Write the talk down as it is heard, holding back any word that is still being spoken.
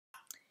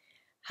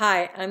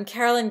Hi, I'm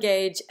Carolyn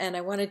Gage, and I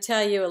want to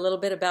tell you a little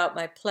bit about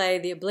my play,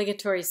 The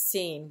Obligatory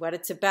Scene, what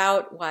it's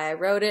about, why I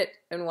wrote it,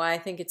 and why I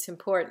think it's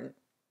important.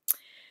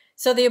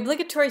 So The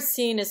Obligatory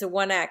Scene is a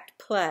one-act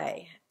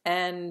play,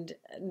 and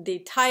the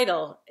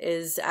title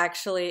is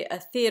actually a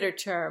theater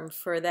term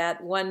for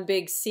that one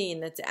big scene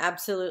that's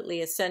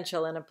absolutely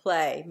essential in a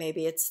play.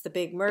 Maybe it's the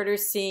big murder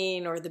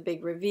scene or the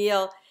big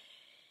reveal.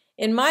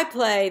 In my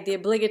play, the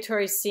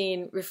obligatory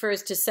scene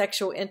refers to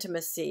sexual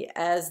intimacy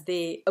as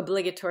the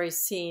obligatory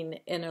scene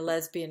in a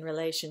lesbian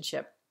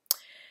relationship.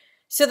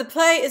 So the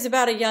play is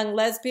about a young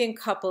lesbian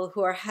couple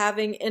who are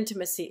having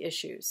intimacy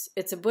issues.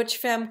 It's a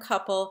butch-femme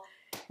couple.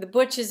 The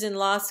butch is in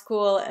law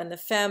school and the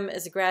femme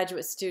is a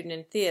graduate student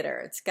in theater.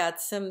 It's got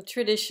some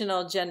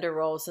traditional gender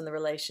roles in the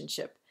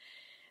relationship.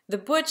 The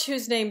butch,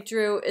 who's named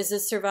Drew, is a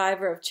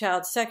survivor of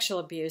child sexual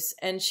abuse,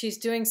 and she's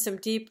doing some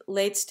deep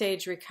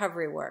late-stage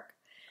recovery work.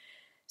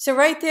 So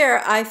right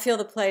there, I feel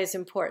the play is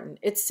important.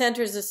 It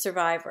centers a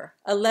survivor,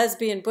 a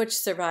lesbian butch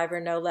survivor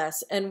no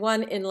less, and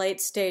one in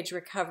late-stage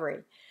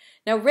recovery.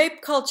 Now,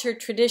 rape culture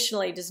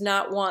traditionally does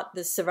not want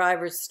the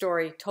survivor's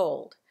story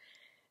told,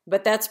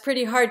 but that's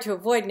pretty hard to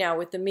avoid now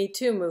with the Me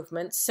Too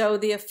movement, so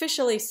the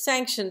officially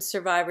sanctioned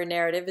survivor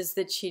narrative is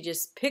that she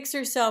just picks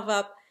herself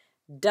up,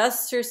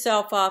 dusts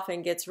herself off,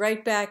 and gets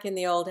right back in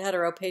the old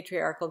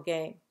heteropatriarchal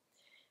game.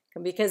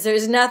 Because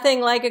there's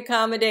nothing like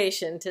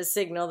accommodation to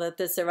signal that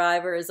the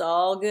survivor is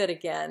all good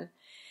again.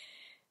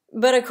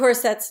 But of course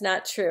that's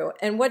not true.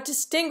 And what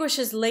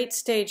distinguishes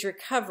late-stage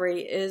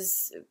recovery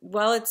is,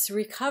 well, it's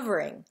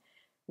recovering.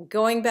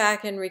 Going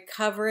back and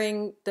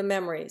recovering the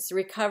memories,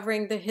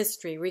 recovering the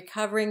history,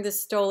 recovering the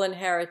stolen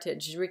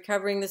heritage,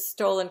 recovering the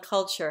stolen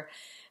culture,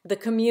 the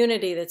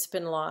community that's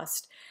been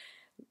lost.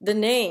 The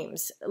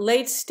names.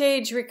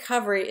 Late-stage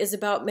recovery is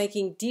about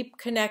making deep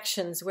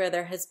connections where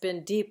there has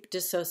been deep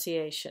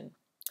dissociation.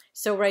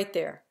 So right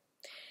there.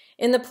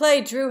 In the play,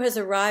 Drew has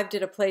arrived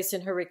at a place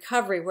in her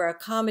recovery where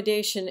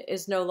accommodation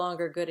is no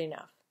longer good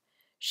enough.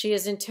 She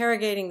is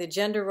interrogating the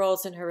gender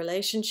roles in her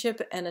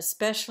relationship and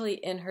especially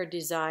in her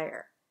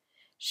desire.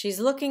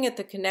 She's looking at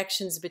the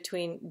connections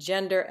between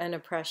gender and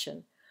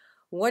oppression.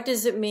 What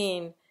does it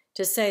mean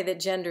to say that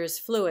gender is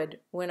fluid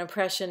when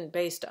oppression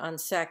based on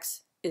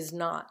sex is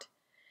not?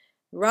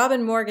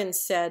 Robin Morgan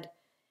said,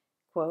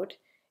 quote,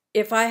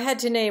 "If I had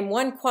to name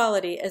one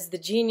quality as the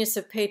genius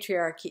of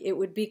patriarchy, it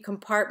would be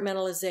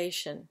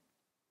compartmentalization,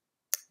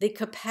 the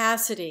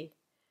capacity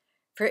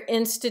for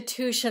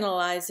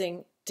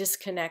institutionalizing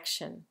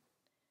disconnection."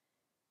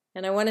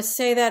 And I want to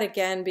say that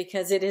again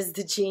because it is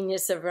the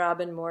genius of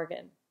Robin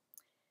Morgan.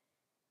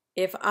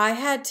 If I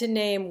had to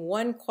name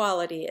one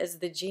quality as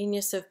the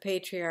genius of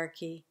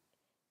patriarchy,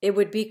 it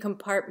would be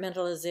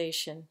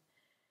compartmentalization.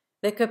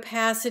 The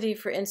capacity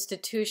for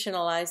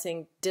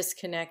institutionalizing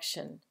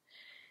disconnection.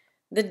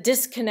 The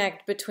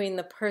disconnect between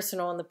the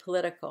personal and the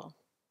political.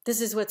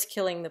 This is what's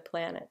killing the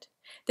planet.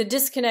 The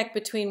disconnect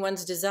between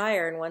one's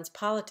desire and one's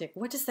politic.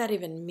 What does that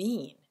even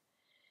mean?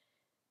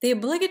 The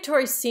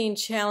obligatory scene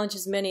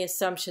challenges many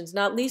assumptions,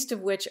 not least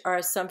of which are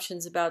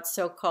assumptions about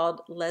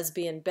so-called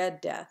lesbian bed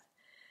death.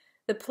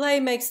 The play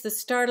makes the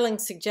startling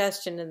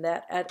suggestion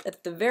that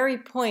at the very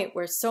point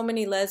where so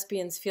many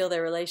lesbians feel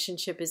their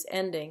relationship is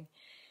ending,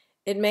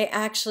 it may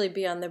actually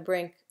be on the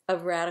brink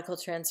of radical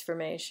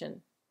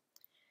transformation.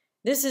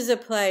 This is a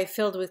play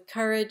filled with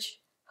courage,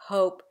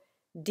 hope,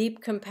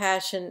 deep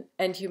compassion,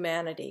 and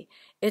humanity.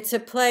 It's a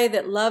play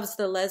that loves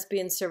the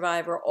lesbian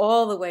survivor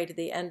all the way to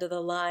the end of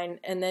the line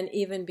and then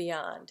even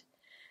beyond.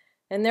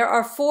 And there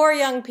are 4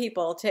 young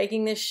people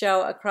taking this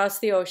show across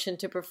the ocean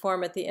to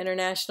perform at the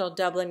International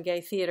Dublin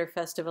Gay Theatre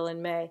Festival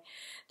in May.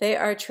 They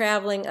are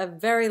traveling a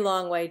very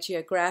long way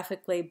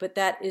geographically, but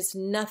that is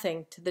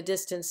nothing to the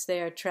distance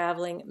they are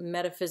traveling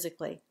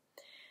metaphysically.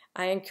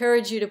 I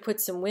encourage you to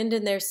put some wind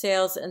in their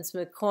sails and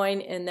some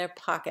coin in their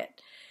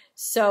pocket.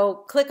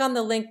 So click on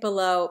the link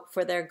below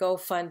for their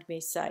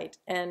GoFundMe site,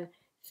 and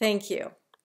thank you.